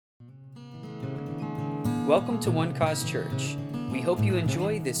Welcome to One Cause Church. We hope you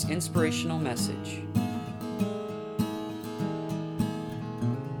enjoy this inspirational message.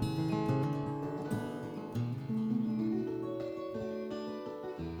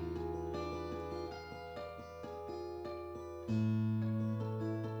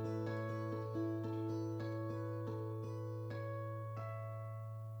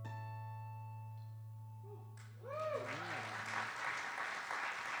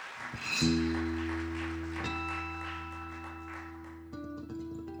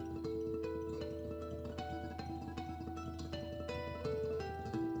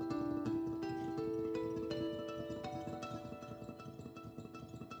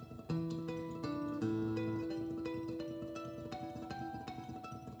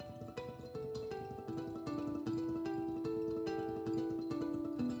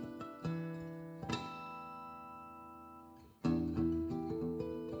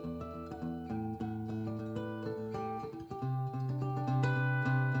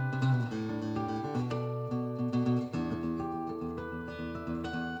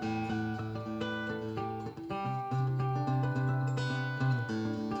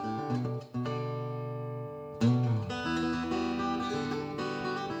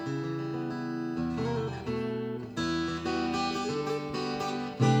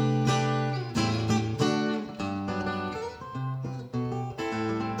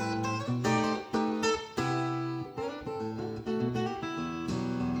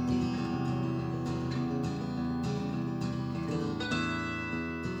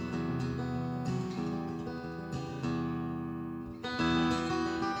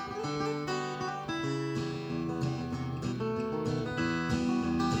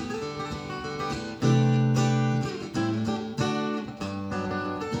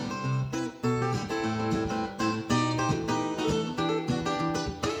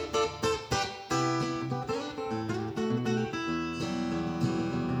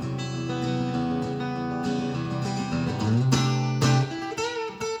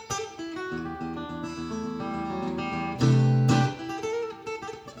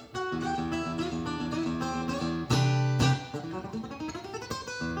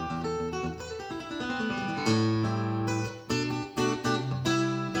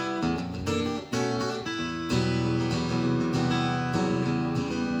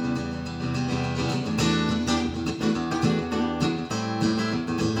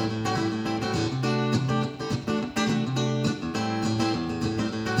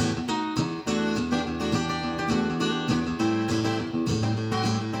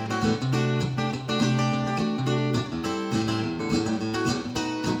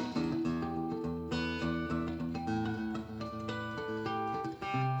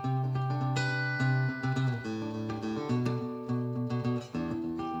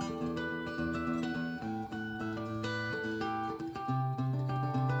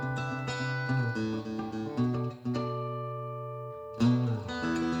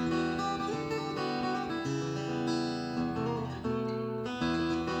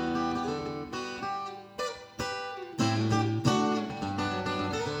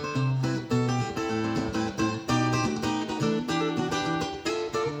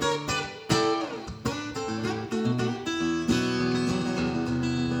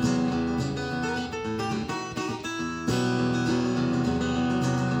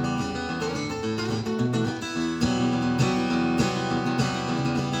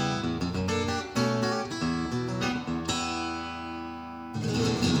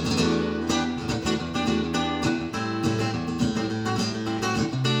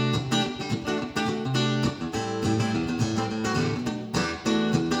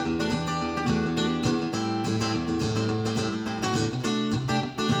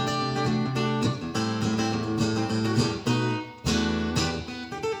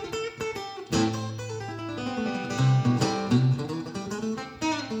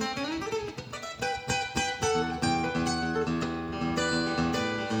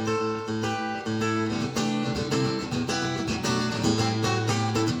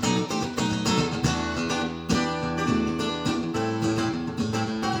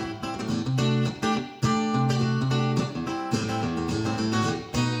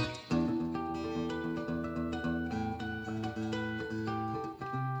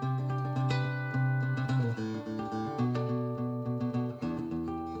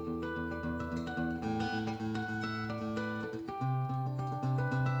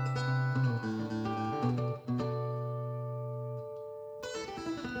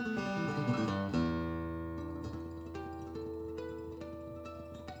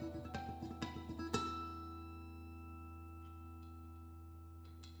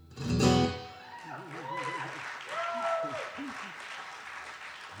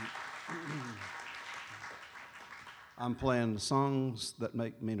 I'm playing songs that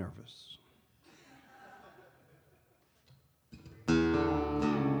make me nervous.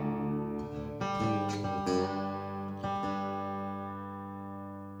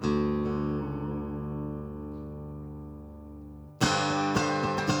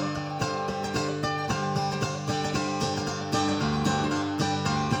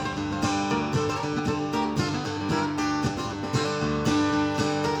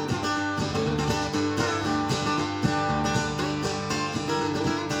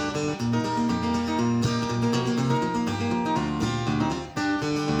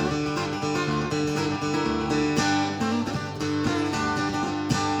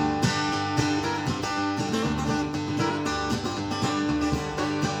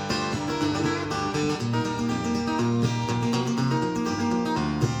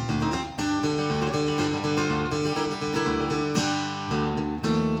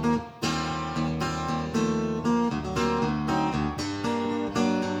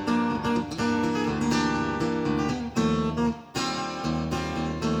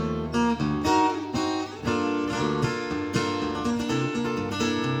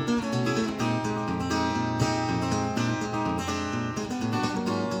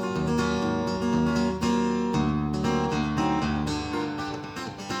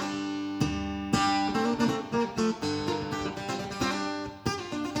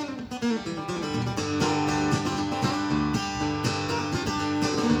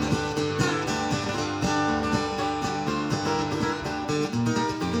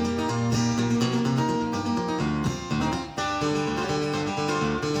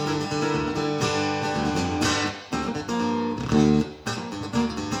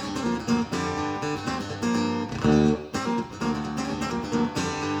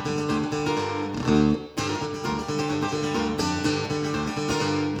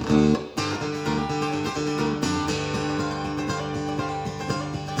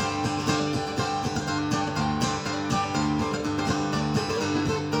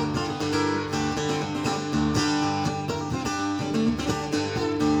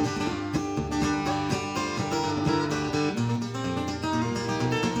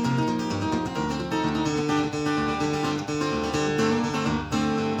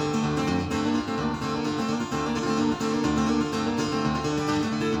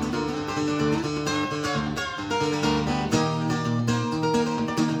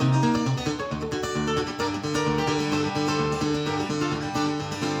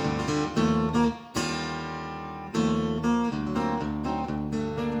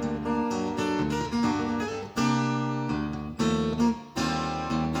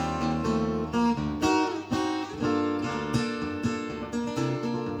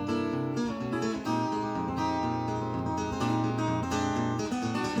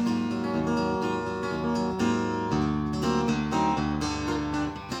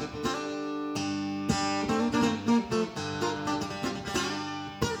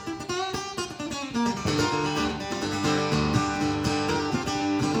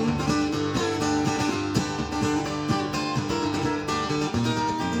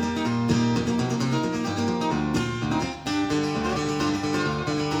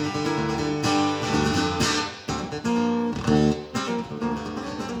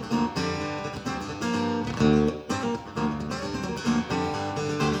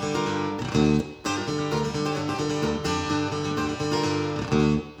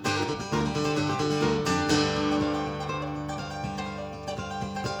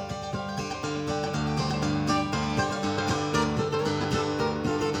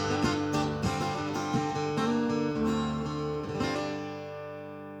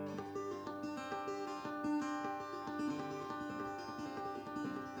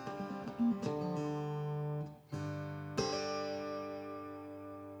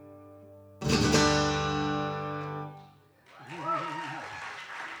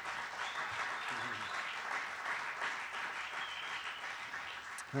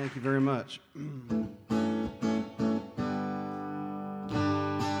 Thank you very much.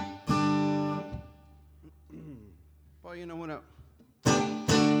 Well, you know, when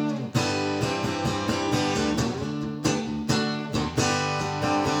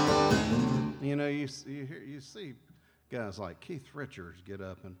you see guys like Keith Richards get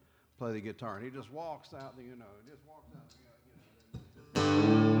up and play the guitar, and he just walks out, just walks out.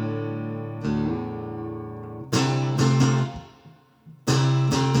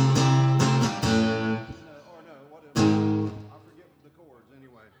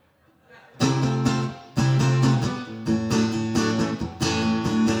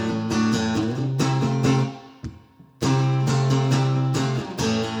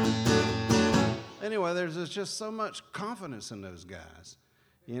 there's just so much confidence in those guys,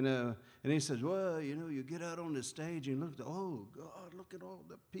 you know. And he says, well, you know, you get out on the stage and look, oh, God, look at all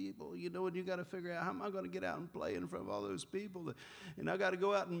the people, you know, and you got to figure out how am I going to get out and play in front of all those people, and I got to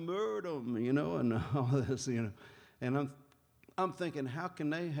go out and murder them, you know, and all this, you know. And I'm thinking, how can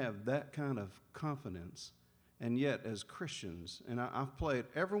they have that kind of confidence? And yet, as Christians, and I've played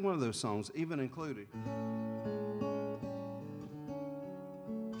every one of those songs, even including.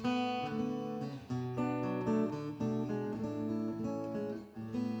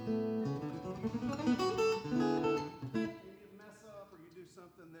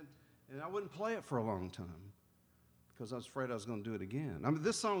 And I wouldn't play it for a long time because I was afraid I was going to do it again. I mean,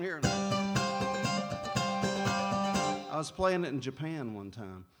 this song here, I was playing it in Japan one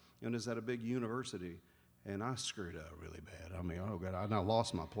time, and it was at a big university, and I screwed up really bad. I mean, oh God, I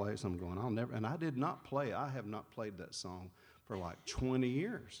lost my place. I'm going, I'll never, and I have not played that song for like 20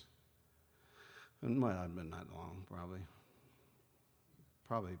 years. And it might not have been that long,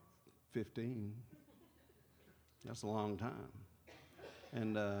 probably 15. That's a long time.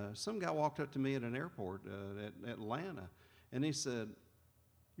 And some guy walked up to me at an airport at Atlanta, and he said,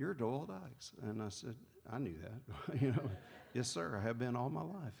 "You're Doyle Dykes." And I said, "I knew that." You know, "Yes, sir, I have been all my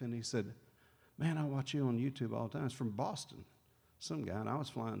life." And he said, "Man, I watch you on YouTube all the time." It's from Boston, some guy, and I was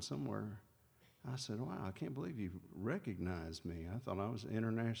flying somewhere. I said, "Wow, I can't believe you recognized me. I thought I was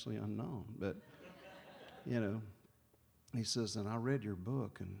internationally unknown." But, you know, he says, "And I read your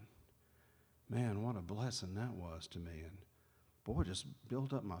book, and man, what a blessing that was to me." And boy, just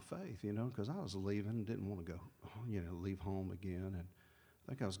built up my faith, you know, because I was leaving, didn't want to go, you know, leave home again. And I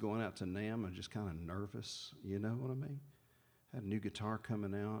think I was going out to NAMM and just kind of nervous, you know what I mean? Had a new guitar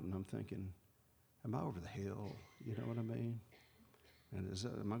coming out, and I'm thinking, am I over the hill? You know what I mean? And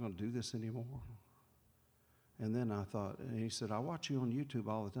am I going to do this anymore? And then I thought, and he said, "I watch you on YouTube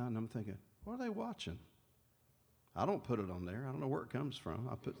all the time." And I'm thinking, what are they watching? I don't put it on there. I don't know where it comes from.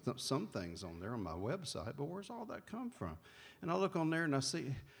 I put some things on there on my website, but where's all that come from? And I look on there and I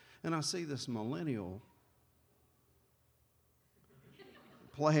see this millennial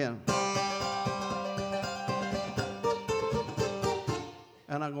playing.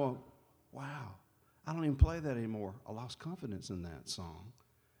 And I go, wow, I don't even play that anymore. I lost confidence in that song.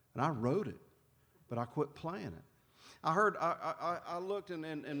 And I wrote it, but I quit playing it. I looked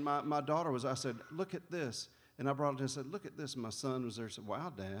and my daughter I said, "Look at this." And I brought it and said, "Look at this." My son was there and said,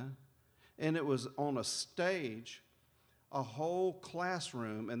 "Wow, Dad." And it was on a stage, a whole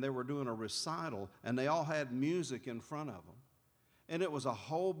classroom, and they were doing a recital, and they all had music in front of them. And it was a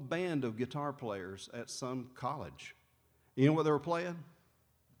whole band of guitar players at some college. You know what they were playing?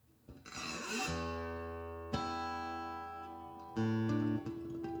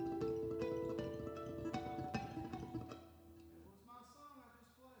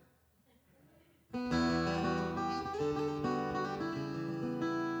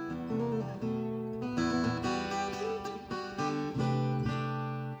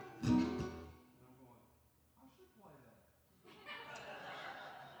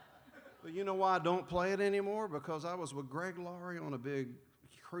 You know why I don't play it anymore? Because I was with Greg Laurie on a big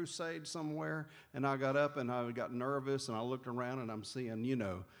crusade somewhere, and I got up and I got nervous, and I looked around and I'm seeing,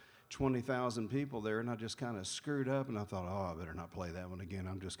 20,000 people there, and I just kind of screwed up, and I thought, oh, I better not play that one again.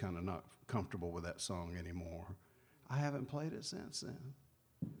 I'm just kind of not comfortable with that song anymore. I haven't played it since then,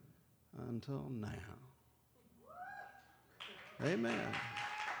 until now. Amen.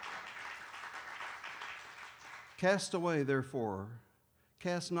 Cast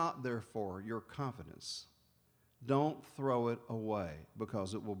not, therefore, your confidence. Don't throw it away,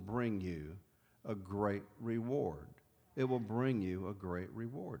 because it will bring you a great reward. It will bring you a great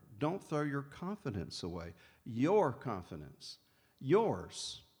reward. Don't throw your confidence away. Your confidence.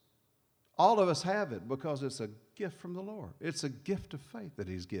 Yours. All of us have it because it's a gift from the Lord. It's a gift of faith that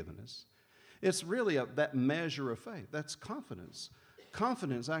He's given us. It's really that measure of faith. That's confidence.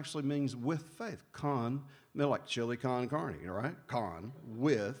 Confidence actually means with faith. Like chili con carne, right? Con,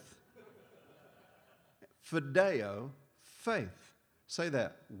 with. Fideo, faith. Say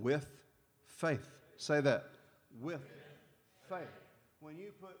that, with faith. Say that, with faith. When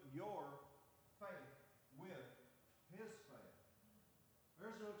you put your faith with His faith,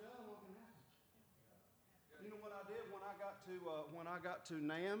 there's no telling what can happen. You know what I did when I got to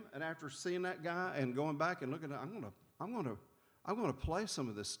NAMM, and after seeing that guy and going back and looking at it, I'm gonna play some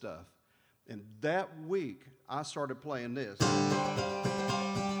of this stuff. And that week, I started playing this.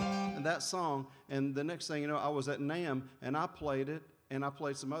 And that song, and the next thing you know, I was at NAMM, and I played it, and I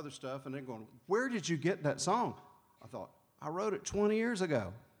played some other stuff, and they're going, "Where did you get that song?" I thought, I wrote it 20 years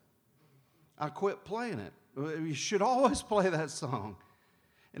ago. I quit playing it. You should always play that song.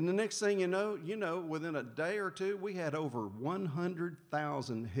 And the next thing you know, within a day or two, we had over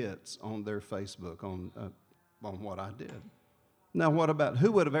 100,000 hits on their Facebook on what I did. Now,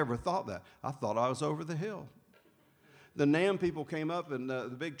 who would have ever thought that? I thought I was over the hill. The NAMM people came up in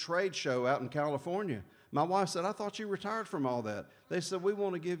the big trade show out in California. My wife said, I thought you retired from all that. They said, we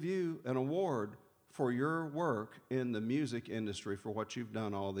want to give you an award for your work in the music industry for what you've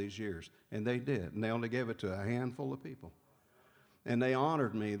done all these years. And they did. And they only gave it to a handful of people. And they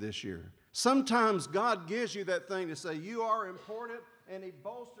honored me this year. Sometimes God gives you that thing to say, you are important, and he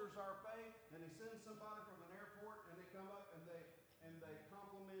bolsters our faith, and he sends somebody from an airport, and they come up and they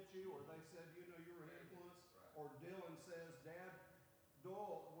compliment you, or they said, you're an influence, or Dylan says, Dad,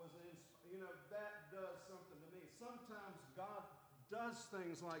 Doyle was that does something to me. Sometimes God does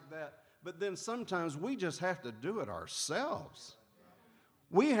things like that, but then sometimes we just have to do it ourselves.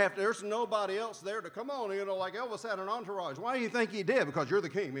 There's nobody else there to come on, like Elvis had an entourage. Why do you think he did? Because you're the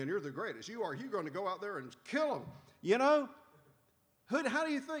king, man. You're the greatest. You're going to go out there and kill him, How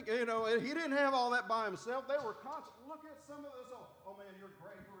do you think, he didn't have all that by himself. They were constant. Look at some of this. Oh man, you're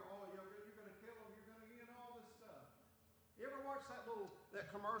great. You're going to kill him. You're going to, all this stuff. You ever watch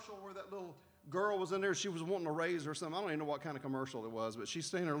that commercial where that little girl was in there? She was wanting a raise or something. I don't even know what kind of commercial it was, but she's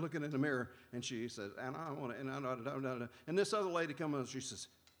standing there looking in the mirror, and she says, and I want to, and this other lady comes in, and she says,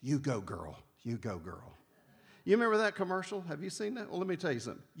 you go, girl. You go, girl. You remember that commercial? Have you seen that? Well, let me tell you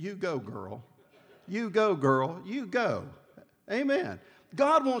something. You go, girl. You go, girl. You go. Amen.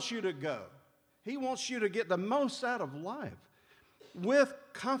 God wants you to go. He wants you to get the most out of life with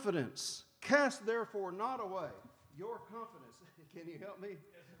confidence. Cast therefore not away your confidence. Can you help me?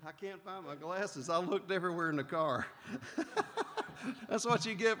 I can't find my glasses. I looked everywhere in the car. That's what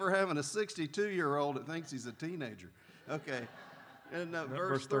you get for having a 62-year-old that thinks he's a teenager. Okay. And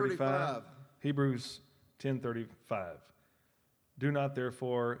verse 35. Hebrews 10:35. Do not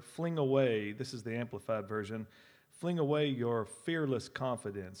therefore fling away, this is the Amplified Version, fling away your fearless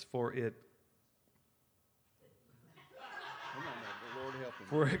confidence, for it Lord help him.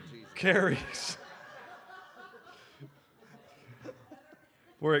 For it carries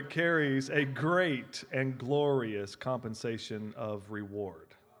for it carries a great and glorious compensation of reward.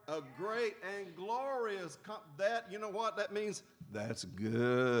 A great and glorious, you know what that means? That's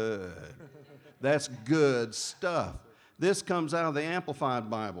good. That's good stuff. This comes out of the Amplified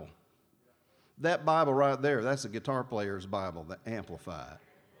Bible. That Bible right there, that's a guitar player's Bible, the Amplified.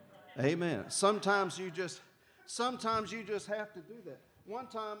 Amen. Sometimes you just have to do that. One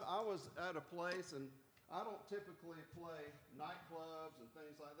time I was at a place, and I don't typically play nightclubs and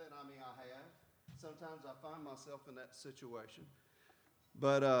things like that. I mean, I have. Sometimes I find myself in that situation.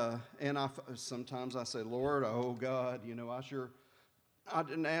 But, sometimes I say, Lord, oh God, I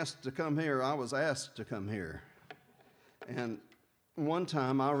didn't ask to come here. I was asked to come here. And one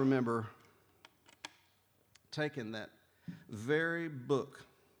time I remember taking that very book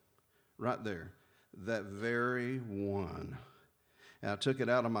right there, that very one. And I took it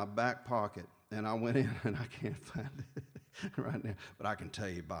out of my back pocket, and I went in, and I can't find it right now, but I can tell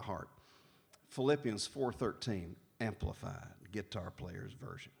you by heart. Philippians 4:13, Amplified, guitar player's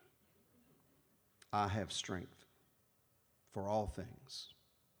version. I have strength for all things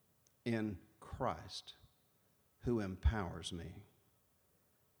in Christ who empowers me.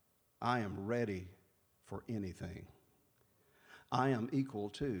 I am ready for anything. I am equal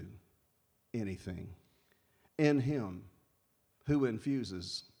to anything in him who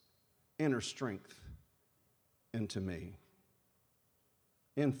infuses inner strength into me.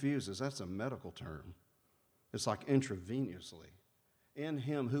 Infuses, that's a medical term. It's like intravenously. In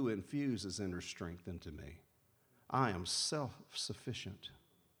him who infuses inner strength into me. I am self-sufficient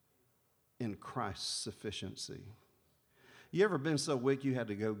in Christ's sufficiency. You ever been so weak you had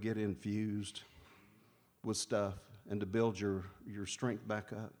to go get infused with stuff and to build your strength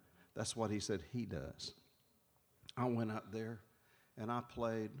back up? That's what he said he does. I went out there and I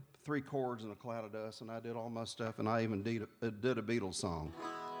played 3 chords in a cloud of dust, and I did all my stuff, and I even did a Beatles song.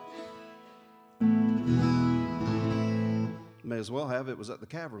 May as well have. It was at the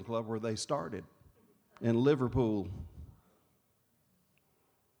Cavern Club where they started in Liverpool.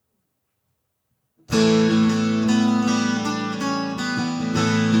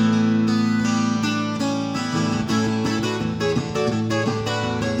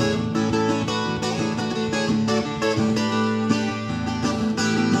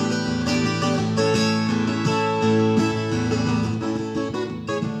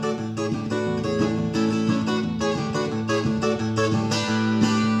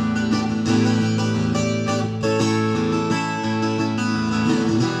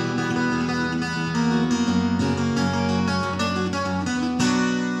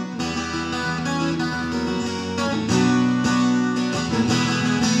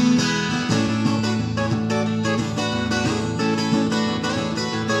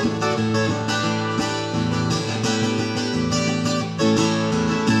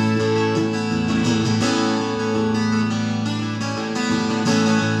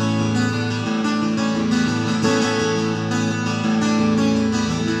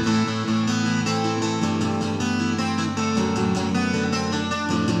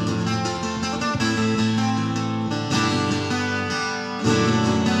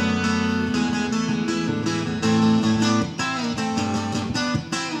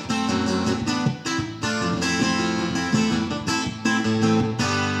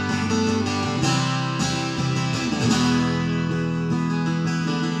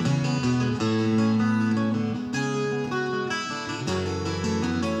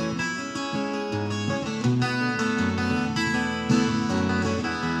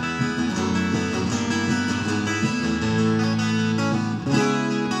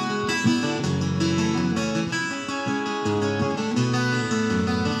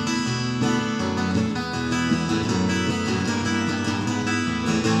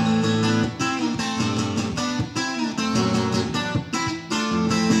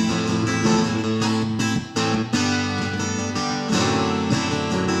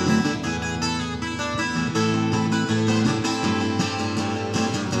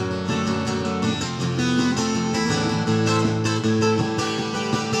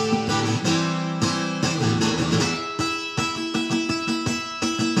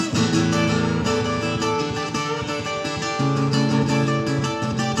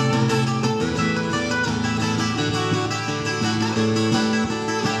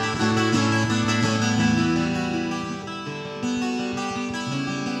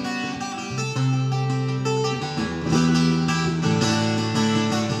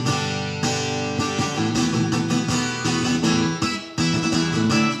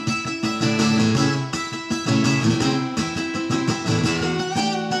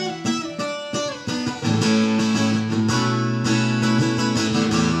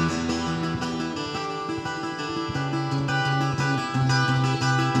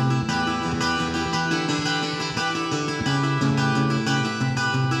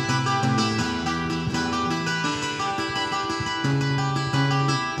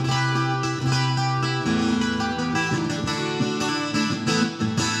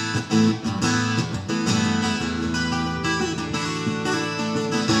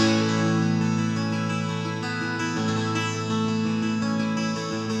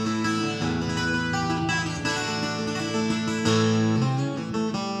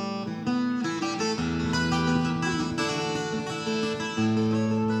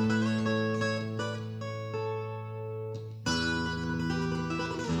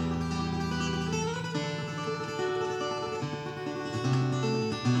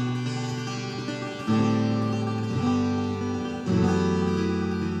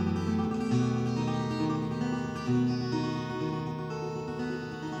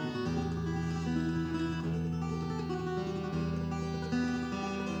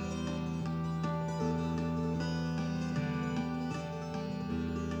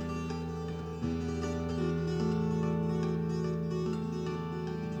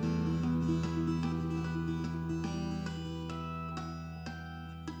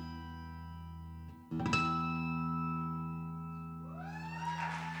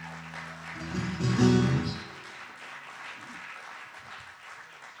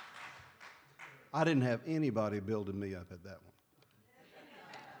 I didn't have anybody building me up at that one.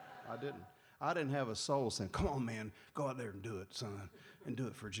 I didn't have a soul saying, come on, man, go out there and do it, son, and do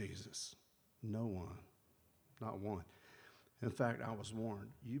it for Jesus. No one, not one. In fact, I was warned,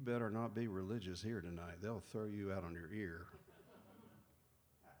 you better not be religious here tonight. They'll throw you out on your ear.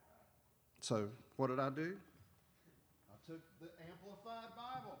 So what did I do? I took the Amplified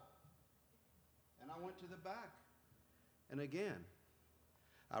Bible, and I went to the back. And again,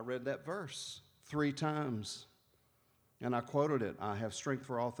 I read that verse 3 times. And I quoted it. I have strength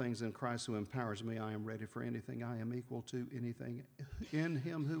for all things in Christ who empowers me. I am ready for anything. I am equal to anything in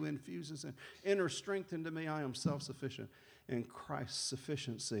him who infuses inner strength into me. I am self-sufficient in Christ's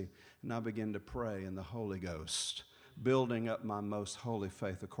sufficiency. And I begin to pray in the Holy Ghost, building up my most holy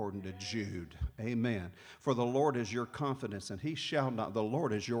faith according to Jude. Amen. For the Lord is your confidence, and he shall not. The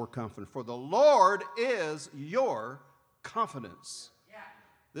Lord is your confidence. For the Lord is your confidence.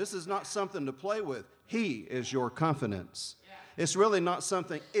 This is not something to play with. He is your confidence. It's really not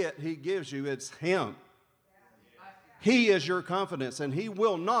something he gives you. It's him. He is your confidence, and he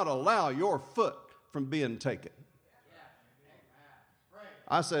will not allow your foot from being taken.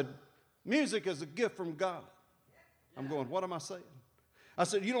 I said, music is a gift from God. I'm going, what am I saying? I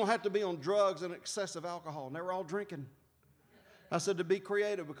said, you don't have to be on drugs and excessive alcohol. And they were all drinking. I said, to be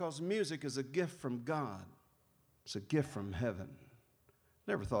creative, because music is a gift from God. It's a gift from heaven.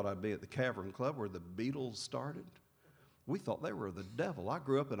 Never thought I'd be at the Cavern Club where the Beatles started. We thought they were the devil. I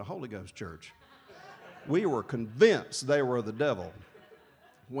grew up in a Holy Ghost church. We were convinced they were the devil.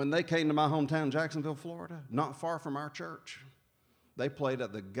 When they came to my hometown, Jacksonville, Florida, not far from our church, they played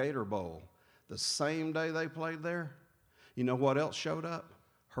at the Gator Bowl. The same day they played there, you know what else showed up?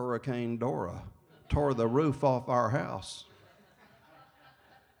 Hurricane Dora tore the roof off our house.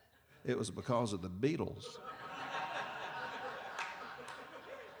 It was because of the Beatles.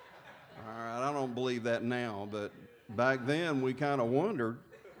 All right, I don't believe that now, but back then we kind of wondered.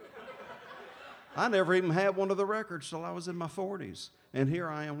 I never even had one of the records till I was in my 40s. And here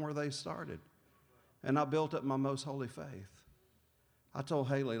I am where they started. And I built up my most holy faith. I told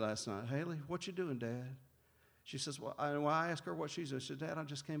Haley last night, Haley, what you doing, Dad? She says, well, I asked her what she's doing. She said, Dad, I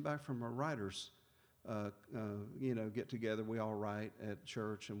just came back from a writer's get together. We all write at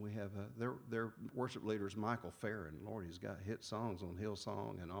church, and we have their worship leader is Michael Farron. Lord, he's got hit songs on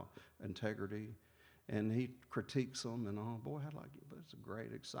Hillsong and all, Integrity, and he critiques them and all. Boy, I like it, but it's a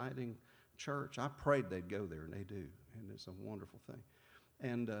great, exciting church. I prayed they'd go there, and they do, and it's a wonderful thing.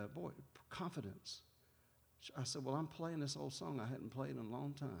 And boy, confidence. I said, well, I'm playing this old song I hadn't played in a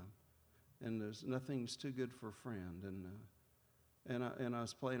long time, and there's nothing's too good for a friend, and I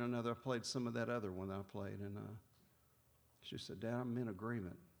was playing I played some of that other one that I played, and she said, Dad, I'm in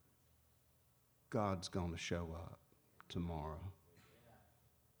agreement. God's going to show up tomorrow.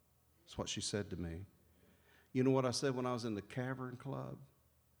 That's what she said to me. You know what I said when I was in the Cavern Club,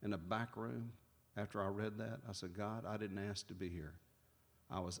 in the back room, after I read that? I said, God, I didn't ask to be here.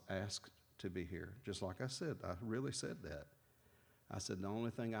 I was asked to be here. Just like I said, I really said that. I said, the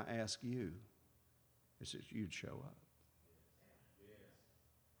only thing I ask you is that you'd show up.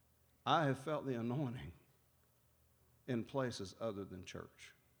 I have felt the anointing in places other than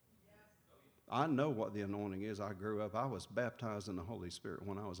church. I know what the anointing is. I grew up, I was baptized in the Holy Spirit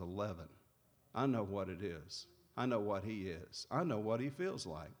when I was 11. I know what it is. I know what he is. I know what he feels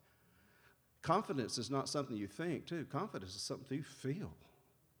like. Confidence is not something you think, too. Confidence is something you feel.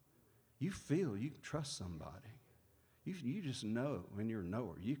 You feel you can trust somebody. You just know when you're a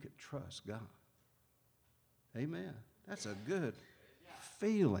knower, you can trust God. Amen. That's a good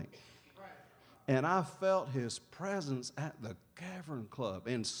feeling. And I felt his presence at the Cavern Club,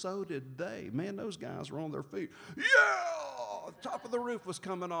 and so did they. Man, those guys were on their feet. Yeah! The top of the roof was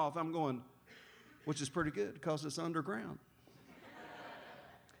coming off. I'm going, which is pretty good because it's underground.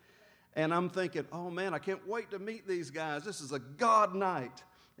 And I'm thinking, oh, man, I can't wait to meet these guys. This is a God night.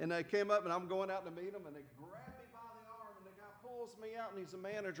 And they came up, and I'm going out to meet them, and they grab me by the arm, and the guy pulls me out, and he's a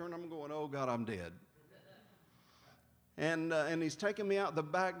manager, and I'm going, oh, God, I'm dead. And he's taking me out the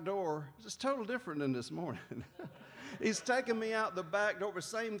back door. It's totally different than this morning. He's taking me out the back door, but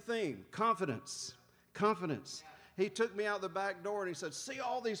same thing, confidence, confidence. He took me out the back door, and he said, see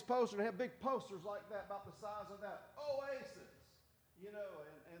all these posters? They have big posters like that, about the size of that. Oasis,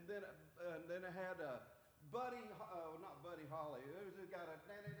 and then it had Buddy Holly. It got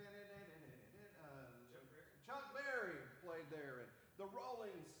Chuck Berry played there, and the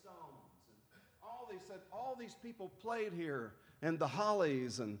Rolling Stones. All these people played here, and the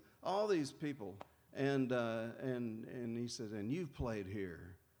Hollies, and all these people, and he said, and you've played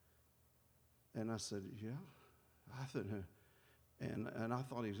here, and I said, yeah, I thought, and I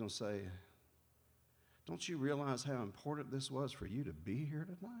thought he was going to say, don't you realize how important this was for you to be here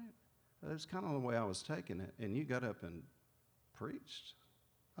tonight? That's kind of the way I was taking it. And you got up and preached.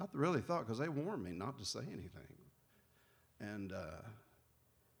 I really thought, because they warned me not to say anything. And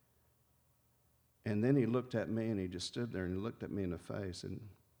then he looked at me, and he just stood there and he looked at me in the face, and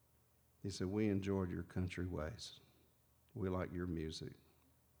he said, we enjoyed your country ways. We like your music,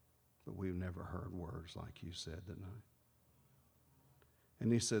 but we've never heard words like you said tonight.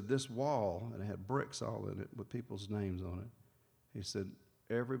 And he said, this wall, and it had bricks all in it with people's names on it. He said,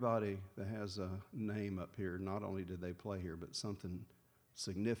 everybody that has a name up here, not only did they play here, but something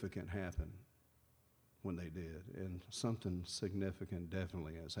significant happened when they did. And something significant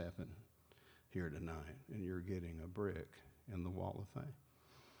definitely has happened here tonight. And you're getting a brick in the wall of fame.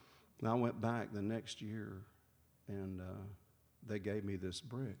 And I went back the next year, and they gave me this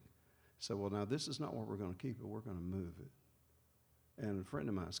brick. So, well, now this is not where we're going to keep it. We're going to move it. And a friend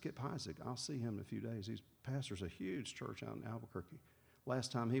of mine, Skip Isaac, I'll see him in a few days. He pastors a huge church out in Albuquerque.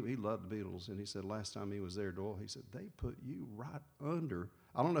 Last time, he loved the Beatles, and he said last time he was there, Doyle, he said, they put you right under.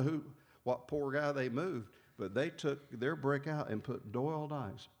 I don't know what poor guy they moved, but they took their brick out and put Doyle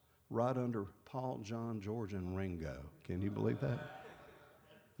Dykes right under Paul, John, George, and Ringo. Can you believe that?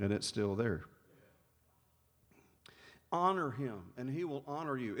 And it's still there. Honor him, and he will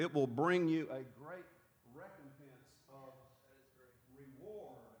honor you. It will bring you a great recompense of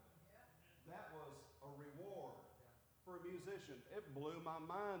reward. That was a reward for a musician. It blew my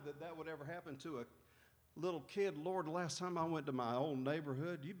mind that would ever happen to a little kid. Lord, the last time I went to my old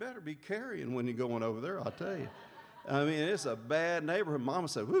neighborhood, you better be carrying when you're going over there, I'll tell you. I mean, it's a bad neighborhood. Mama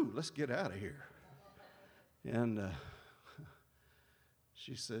said, whoo, let's get out of here. And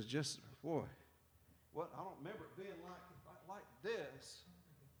she says, boy, what? I don't remember it being like this.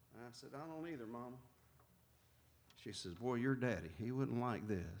 And I said, I don't either, Mama. She says, boy, your daddy, he wouldn't like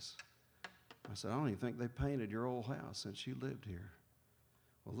this. I said, I don't even think they painted your old house since you lived here.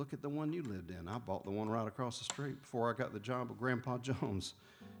 Well, look at the one you lived in. I bought the one right across the street before I got the job with Grandpa Jones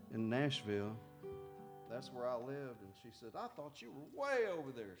in Nashville. That's where I lived. And she said, I thought you were way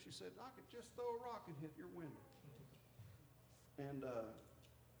over there. She said, I could just throw a rock and hit your window. And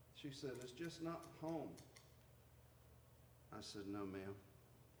she said, it's just not home. I said, no, ma'am,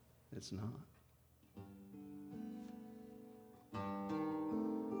 it's not.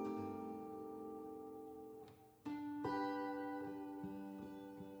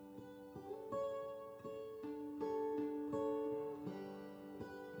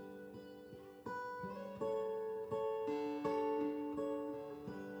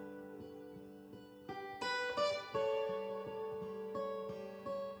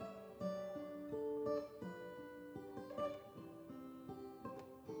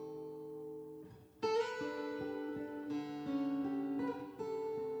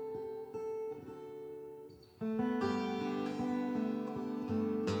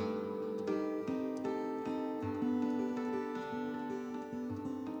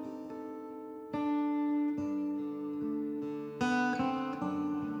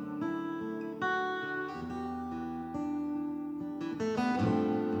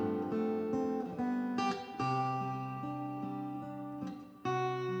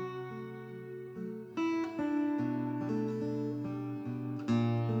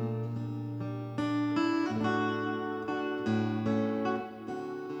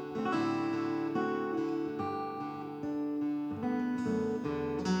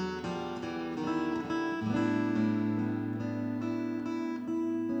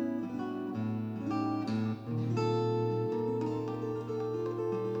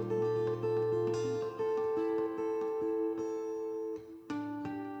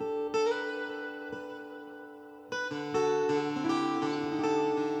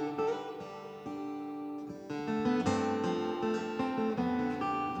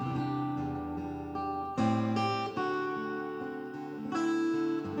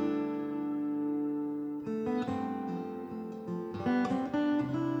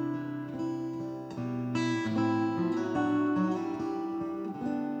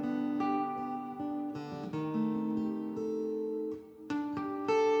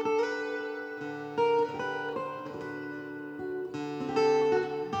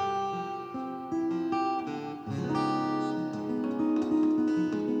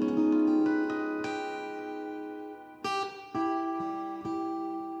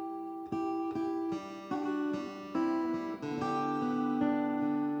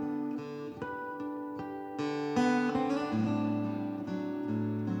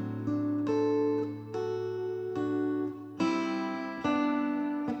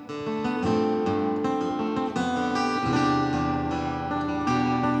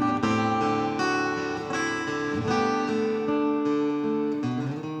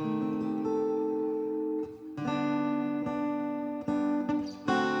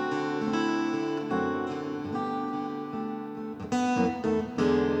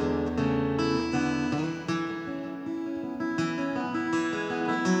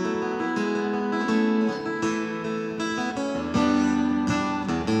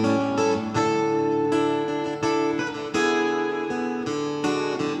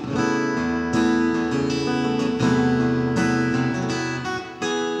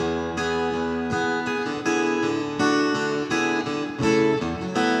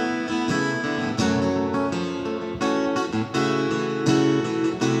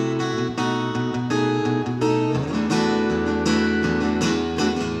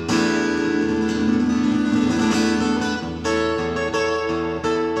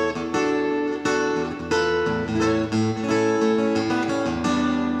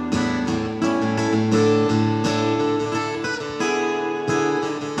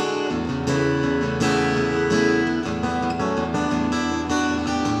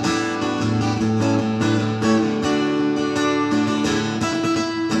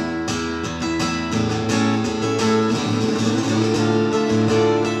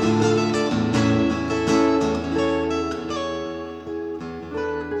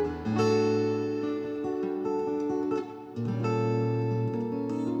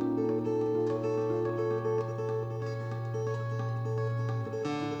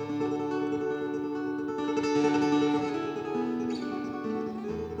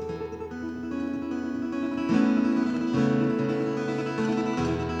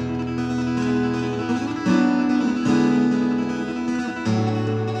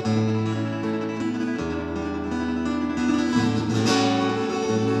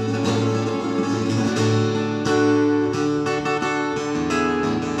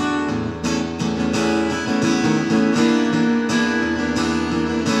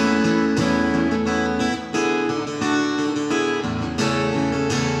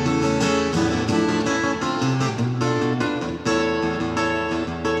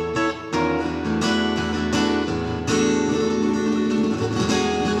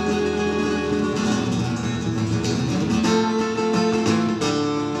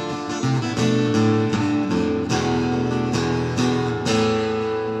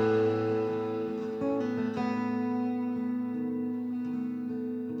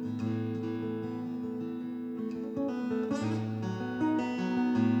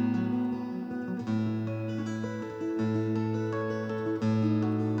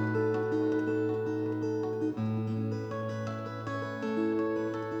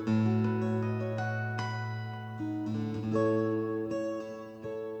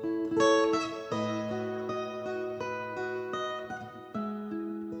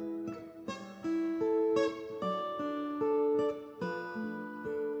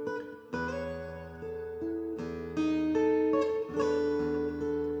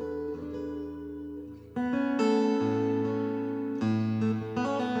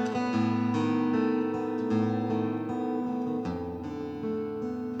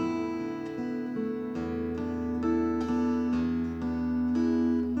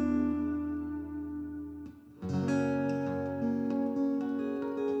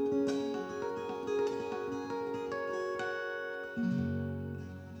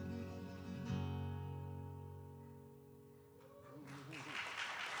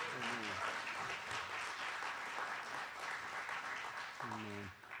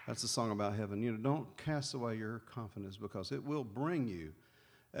 That's a song about heaven. You know, don't cast away your confidence because it will bring you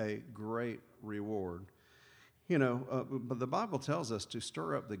a great reward. You know, but the Bible tells us to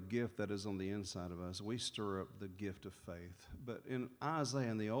stir up the gift that is on the inside of us. We stir up the gift of faith. But in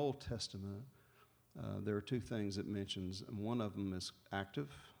Isaiah, in the Old Testament, there are two things it mentions. And one of them is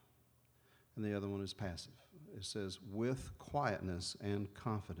active, and the other one is passive. It says, with quietness and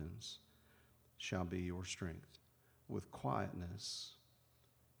confidence shall be your strength. With quietness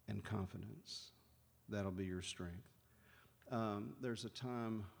and confidence, that'll be your strength. There's a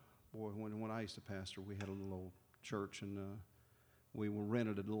time, boy, when I used to pastor, we had a little old church, and we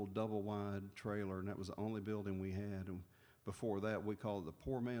rented a little double-wide trailer, and that was the only building we had. And before that, we called it the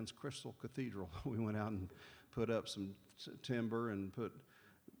Poor Man's Crystal Cathedral. We went out and put up some timber and put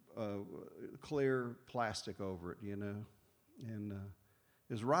clear plastic over it, you know. And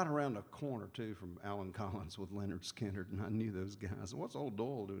it was right around the corner, too, from Alan Collins with Leonard Skinner, and I knew those guys. What's old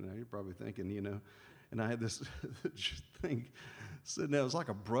Doyle doing now? You're probably thinking, you know. And I had this thing sitting there. It was like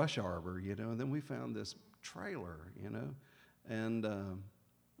a brush arbor, you know. And then we found this trailer, you know. And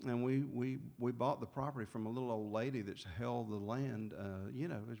we bought the property from a little old lady that held the land. You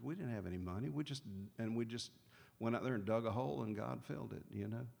know, we didn't have any money. We just went out there and dug a hole, and God filled it, you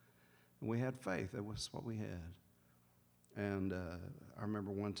know. And we had faith. That was what we had. And I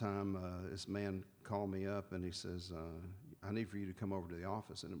remember one time this man called me up, and he says, I need for you to come over to the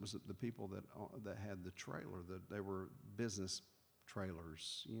office. And it was the people that had the trailer. They were business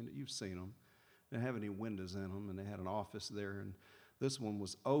trailers. You know, you've seen them. They didn't have any windows in them, and they had an office there. And this one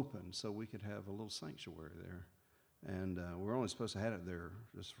was open, so we could have a little sanctuary there. And we were only supposed to have it there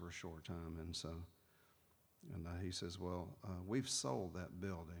just for a short time. And so, he says, well, we've sold that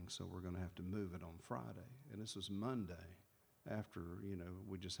building, so we're going to have to move it on Friday. And this was Monday. After, you know,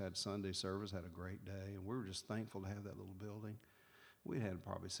 we just had Sunday service, had a great day, and we were just thankful to have that little building. We had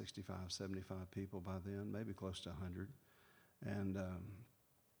probably 65, 75 people by then, maybe close to 100.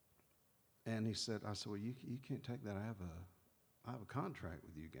 And he said, I said, well, you can't take that. I have a contract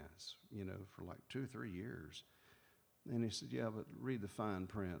with you guys, you know, for like 2 or 3 years. And he said, yeah, but read the fine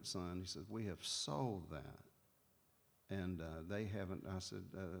print, son. He said, we have sold that. And they haven't. I said,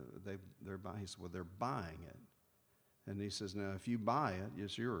 they're buying. He said, well, they're buying it. And he says, now, if you buy it,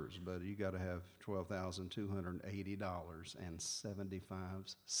 it's yours, but you got to have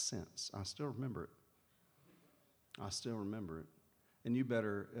 $12,280.75. I still remember it. And you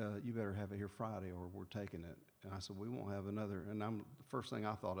better have it here Friday, or we're taking it. And I said, we won't have another. And the first thing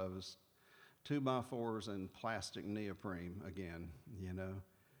I thought of was 2x4s and plastic neoprene again, you know.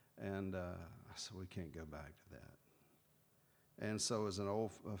 And I said, we can't go back to that. And so, as an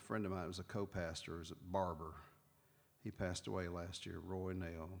old friend of mine, it was a co-pastor, it was a barber. He passed away last year, Roy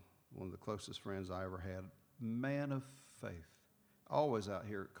Nail, one of the closest friends I ever had. Man of faith, always out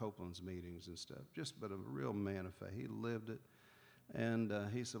here at Copeland's meetings and stuff, but a real man of faith. He lived it. And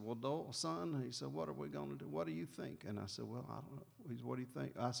he said, well, Dole, son, he said, what are we going to do? What do you think? And I said, well, I don't know. He said, what do you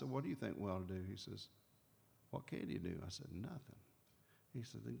think? I said, what do you think we ought to do? He says, what can you do? I said, nothing. He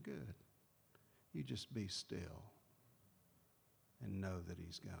said, then good. You just be still and know that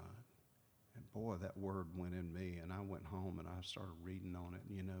he's God. And boy, that word went in me, and I went home and I started reading on it.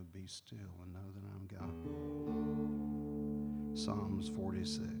 You know, be still and know that I'm God. Psalms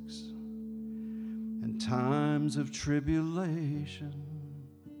 46. In times of tribulation.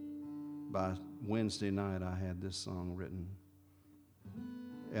 By Wednesday night, I had this song written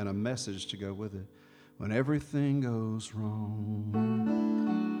and a message to go with it. When everything goes wrong,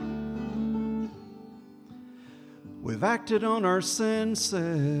 we've acted on our senses,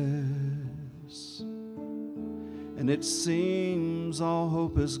 and it seems all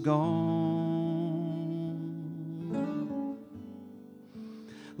hope is gone.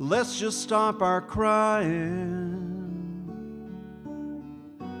 Let's just stop our crying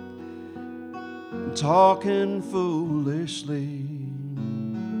and talking foolishly,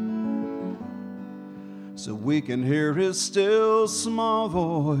 so we can hear his still small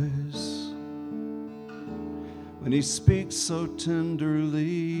voice when he speaks so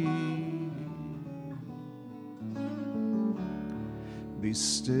tenderly. Be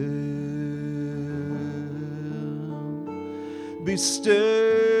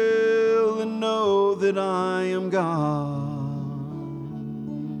still and know that I am God.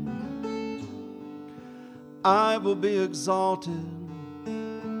 I will be exalted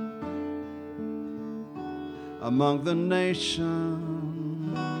among the nations.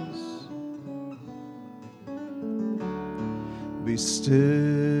 Be still,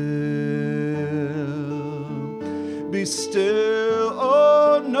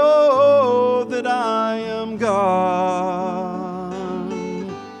 oh, know that I am God.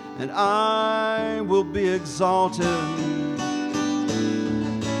 and I will be exalted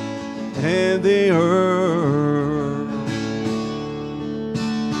in the earth.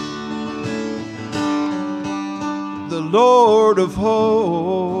 The Lord of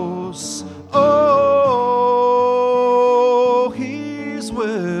hosts, oh, He's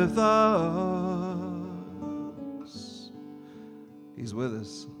with us. He's with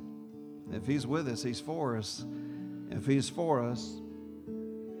us. If He's with us, He's for us. If He's for us,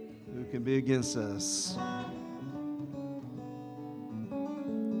 who can be against us?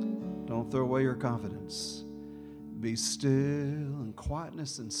 Don't throw away your confidence. Be still, and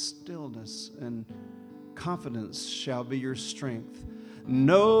quietness and stillness and confidence shall be your strength.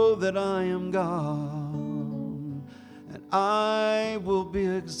 Know that I am God, and I will be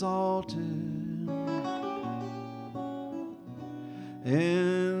exalted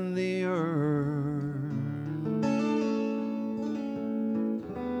in the earth.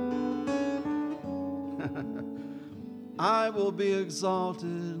 I will be exalted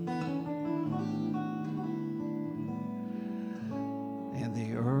in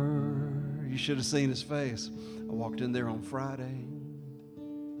the earth. You should have seen his face. I walked in there on Friday.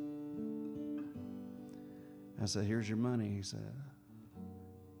 I said, here's your money, he said.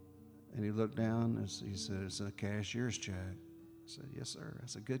 And he looked down and he said, it's a cashier's check. I said, yes, sir.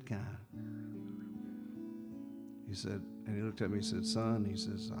 That's a good kind. He said, and he looked at me and said, son, he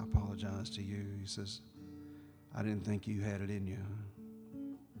says, I apologize to you. He says, I didn't think you had it in you.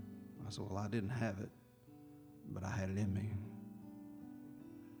 I said, well, I didn't have it, but I had it in me.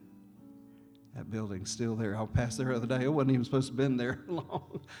 That building's still there. I passed there the other day. It wasn't even supposed to have been there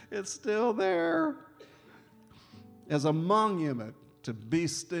long. It's still there as a monument to be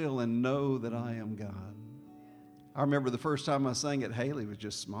still and know that I am God. I remember the first time I sang it, Haley was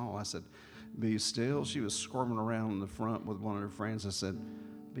just small. I said, be still. She was squirming around in the front with one of her friends. I said,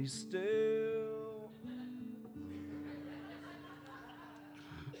 be still.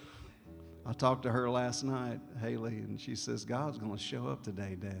 I talked to her last night, Haley, and she says, God's going to show up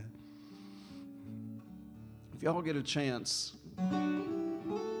today, Dad. If y'all get a chance,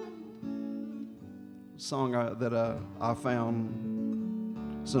 song that I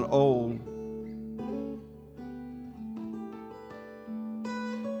found, it's an old,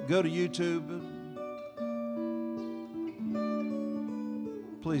 go to YouTube.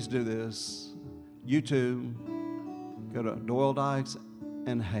 Please do this. YouTube, go to Doyle Dykes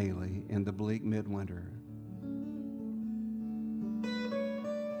and Haley in the bleak midwinter.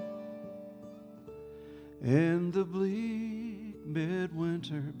 In the bleak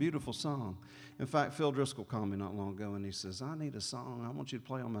midwinter. Beautiful song. In fact, Phil Driscoll called me not long ago and he says, I need a song I want you to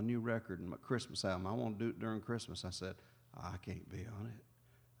play on my new record and my Christmas album. I want to do it during Christmas. I said, I can't be on it.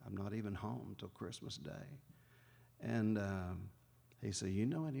 I'm not even home until Christmas Day. And he said, you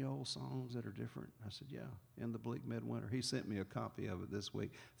know any old songs that are different? I said, yeah, In the Bleak Midwinter. He sent me a copy of it this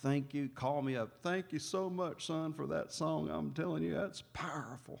week. Thank you. Call me up. Thank you so much, son, for that song. I'm telling you, that's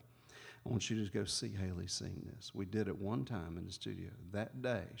powerful. I want you to go see Haley sing this. We did it one time in the studio. That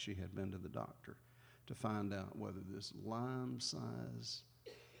day, she had been to the doctor to find out whether this lime-sized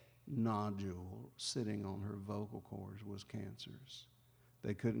nodule sitting on her vocal cords was cancerous.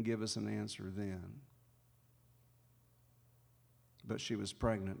 They couldn't give us an answer then. But she was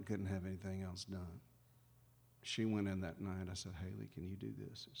pregnant and couldn't have anything else done. She went in that night. I said, Haley, can you do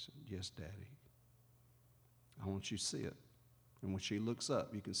this? She said, yes, Daddy. I want you to see it. And when she looks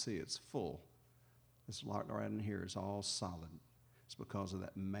up, you can see it's full. It's locked right in here. It's all solid. It's because of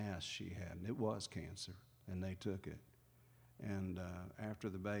that mass she had. And it was cancer, and they took it. And after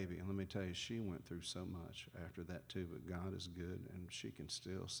the baby, and let me tell you, she went through so much after that too, but God is good, and she can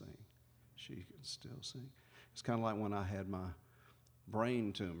still sing. She can still sing. It's kind of like when I had my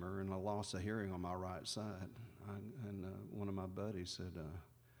brain tumor and I lost a hearing on my right side. One of my buddies said,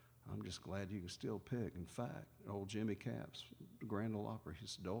 I'm just glad you can still pick. In fact, old Jimmy Capps, Grand Ole Opry, he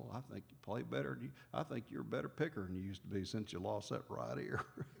said, Doyle, I think you play better. I think you're a better picker than you used to be since you lost that right ear.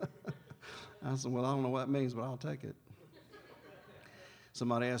 I said, well, I don't know what that means, but I'll take it.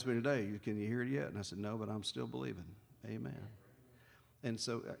 Somebody asked me today, can you hear it yet? And I said, no, but I'm still believing. Amen. And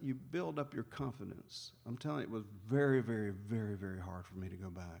so you build up your confidence. I'm telling you, it was very, very, very, very hard for me to go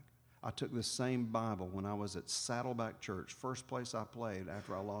back. I took this same Bible when I was at Saddleback Church, first place I played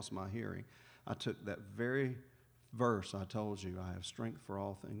after I lost my hearing. I took that very verse I told you, I have strength for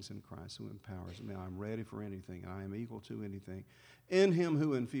all things in Christ who empowers me. I'm ready for anything. I am equal to anything. In him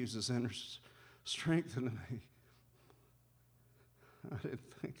who infuses inner strength into me. I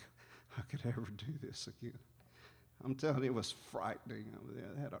didn't think I could ever do this again. I'm telling you, it was frightening.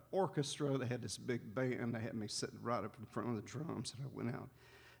 They had an orchestra. They had this big band. They had me sitting right up in front of the drums, and I went out.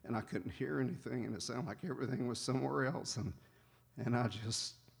 and I couldn't hear anything, and it sounded like everything was somewhere else. And I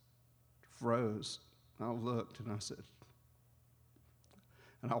just froze. I looked, and I said,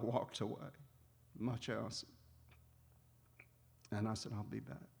 and I walked away, much else. And I said, I'll be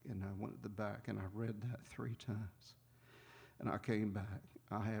back. And I went to the back, and I read that 3 times. And I came back.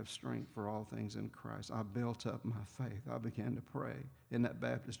 I have strength for all things in Christ. I built up my faith. I began to pray. In that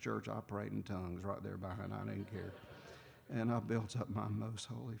Baptist church, I prayed in tongues right there behind. I didn't care. And I built up my most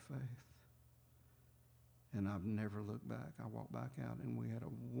holy faith. And I've never looked back. I walked back out, and we had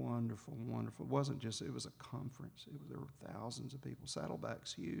a wonderful, wonderful, it was a conference. There were thousands of people.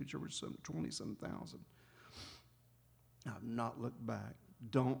 Saddleback's huge. There were 20-some thousand. I've not looked back.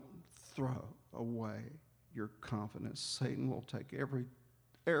 Don't throw away your confidence. Satan will take every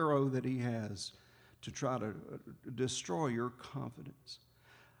arrow that he has to try to destroy your confidence.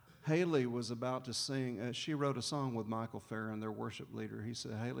 Haley was about to sing. She wrote a song with Michael Farron, their worship leader. He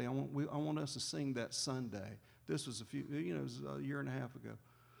said, Haley, I want us to sing that Sunday. This was it was a year and a half ago.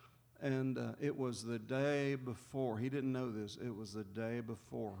 And it was the day before. He didn't know this. It was the day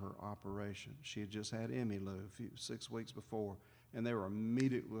before her operation. She had just had Emmylou 6 weeks before. And they were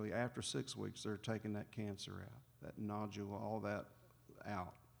immediately, after 6 weeks, they're taking that cancer out, that nodule, all that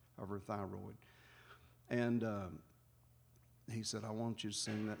out of her thyroid. And he said, I want you to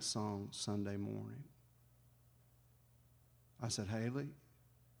sing that song Sunday morning. I said, Haley,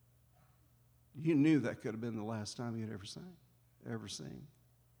 you knew that could have been the last time you'd ever sing.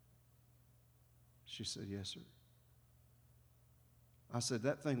 She said, yes, sir. I said,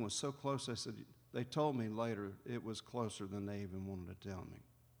 that thing was so close. I said, they told me later it was closer than they even wanted to tell me.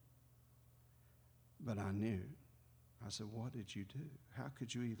 But I knew. I said, what did you do? How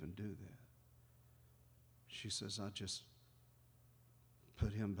could you even do that? She says, I just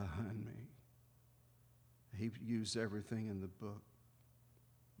put him behind me. He used everything in the book.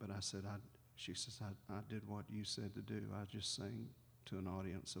 But I said, she says, I did what you said to do. I just sang to an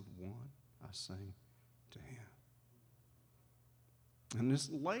audience of one. I sang to him. And this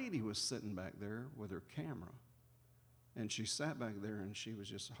lady was sitting back there with her camera. And she sat back there, and she was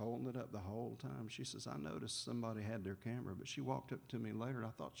just holding it up the whole time. She says, I noticed somebody had their camera, but she walked up to me later, and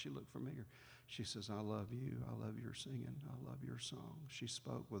I thought she looked familiar. She says, I love you. I love your singing. I love your song. She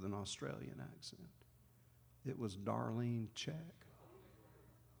spoke with an Australian accent. It was Darlene Check.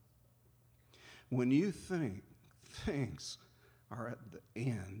 When you think things are at the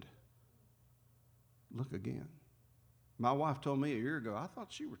end, look again. My wife told me a year ago, I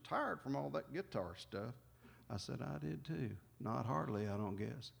thought she retired from all that guitar stuff. I said, I did too. Not hardly, I don't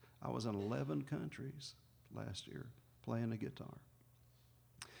guess. I was in 11 countries last year playing the guitar.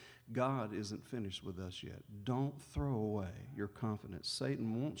 God isn't finished with us yet. Don't throw away your confidence.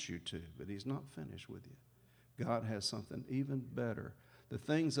 Satan wants you to, but he's not finished with you. God has something even better. The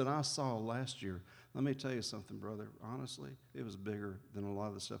things that I saw last year, let me tell you something, brother. Honestly, it was bigger than a lot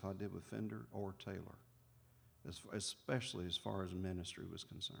of the stuff I did with Fender or Taylor, especially as far as ministry was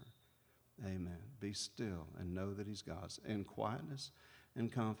concerned. Amen. Be still and know that he's God's. In quietness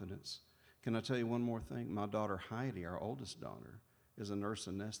and confidence. Can I tell you one more thing? My daughter Heidi, our oldest daughter, is a nurse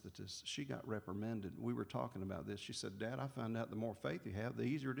anesthetist. She got reprimanded. We were talking about this. She said, Dad, I found out the more faith you have, the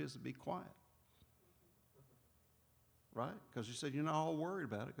easier it is to be quiet. Right? Because she said, you're not all worried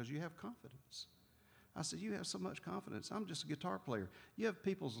about it because you have confidence. I said, you have so much confidence. I'm just a guitar player. You have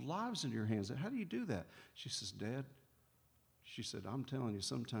people's lives in your hands. How do you do that? She says, Dad, she said, I'm telling you,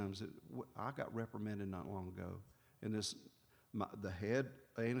 sometimes I got reprimanded not long ago. And the head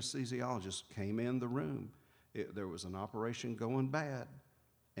anesthesiologist came in the room. There was an operation going bad,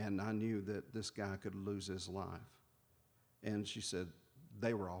 and I knew that this guy could lose his life. And she said,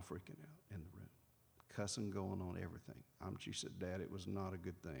 they were all freaking out in the room, cussing going on, everything. She said, Dad, it was not a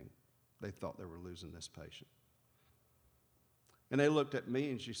good thing. They thought they were losing this patient. And they looked at me,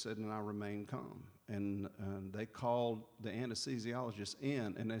 and she said, and I remained calm. And they called the anesthesiologist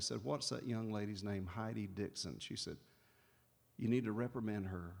in, and they said, what's that young lady's name? Heidi Dixon. She said, you need to reprimand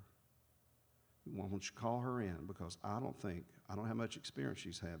her. Why don't you call her in? Because I don't know how much experience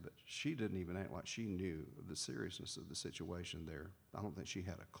she's had, but she didn't even act like she knew the seriousness of the situation there. I don't think she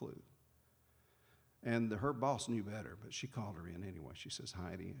had a clue. And her boss knew better, but she called her in anyway. She says,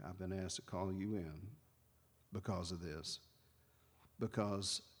 Heidi, I've been asked to call you in because of this,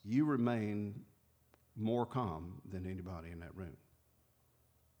 because you remain more calm than anybody in that room.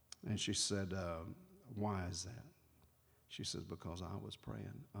 And she said, why is that? She says, because I was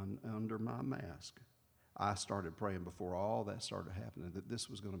praying under my mask. I started praying before all that started happening, that this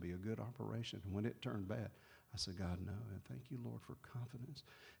was going to be a good operation. And when it turned bad, I said, God, no, and thank you, Lord, for confidence.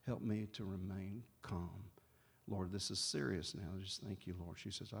 Help me to remain calm. Lord, this is serious now. Just thank you, Lord.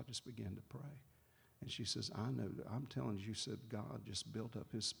 She says, I just began to pray. And she says, I know, I'm telling you, said God just built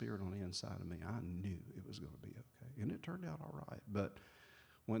up his spirit on the inside of me. I knew it was going to be okay. And it turned out all right. But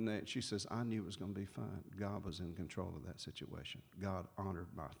she says, I knew it was going to be fine. God was in control of that situation. God honored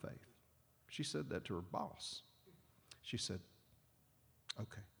my faith. She said that to her boss. She said,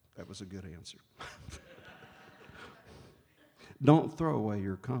 okay, that was a good answer. Don't throw away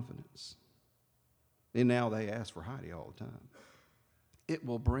your confidence. And now they ask for Heidi all the time. It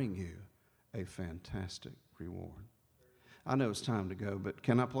will bring you a fantastic reward. I know it's time to go, but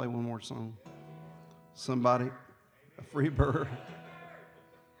can I play one more song? Somebody? A free bird?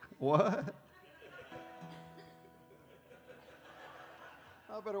 What?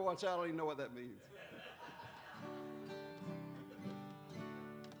 I better watch out. I don't even know what that means.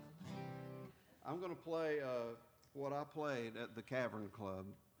 I'm going to play what I played at the Cavern Club,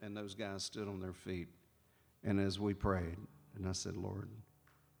 and those guys stood on their feet. And as we prayed, and I said, Lord,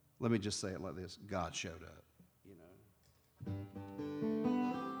 let me just say it like this. God showed up, you know.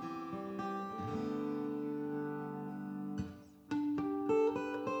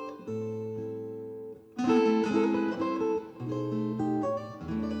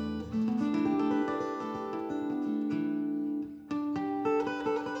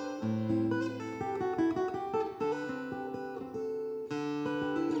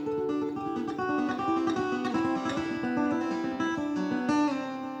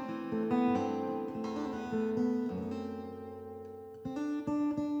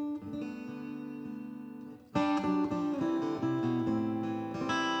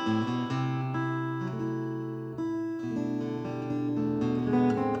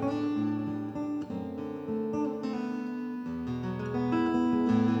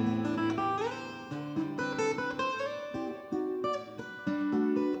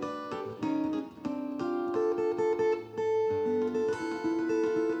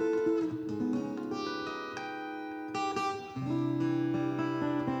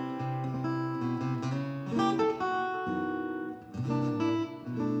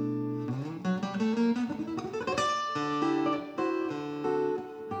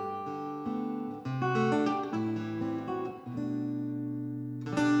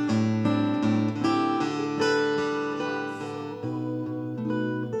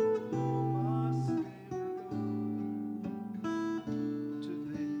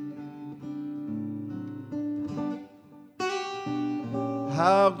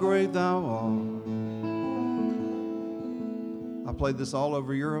 How great thou art. I played this all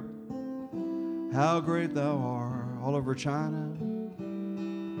over Europe. How great thou art, all over China.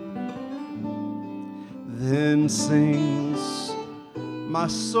 Then sings my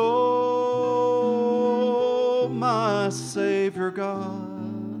soul, my Savior God,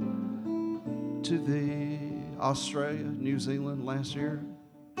 to thee. Australia, New Zealand last year.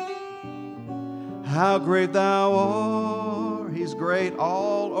 How great thou art. He's great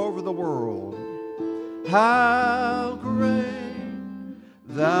all over the world. How great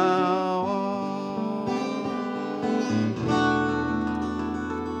thou art.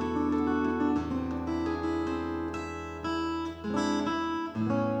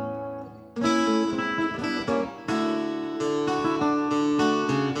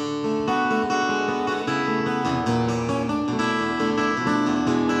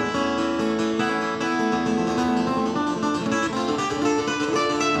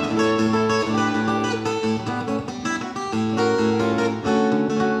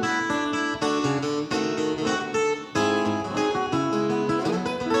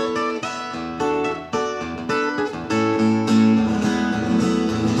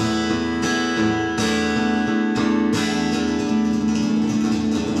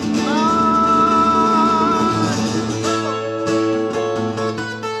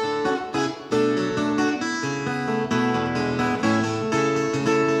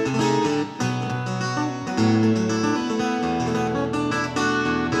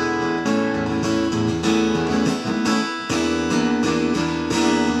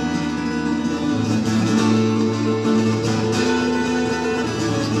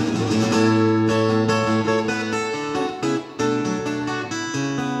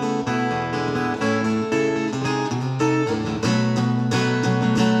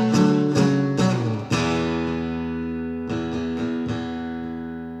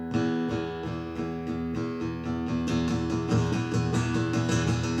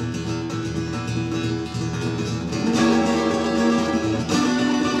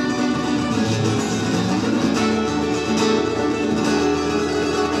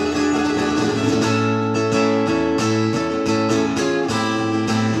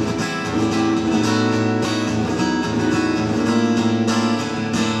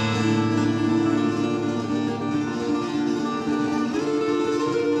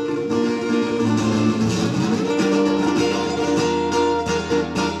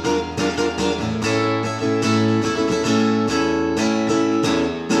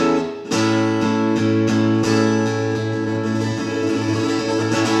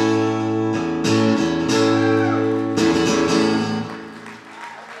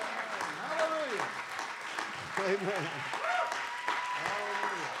 Amen.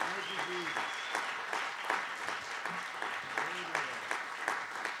 Hallelujah. Thank you, Jesus.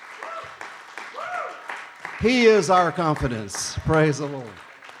 He is our confidence. Praise the Lord.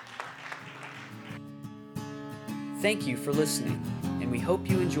 Thank you for listening, and we hope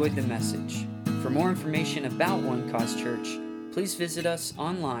you enjoyed the message. For more information about One Cause Church, please visit us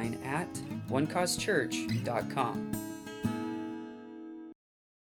online at onecausechurch.com.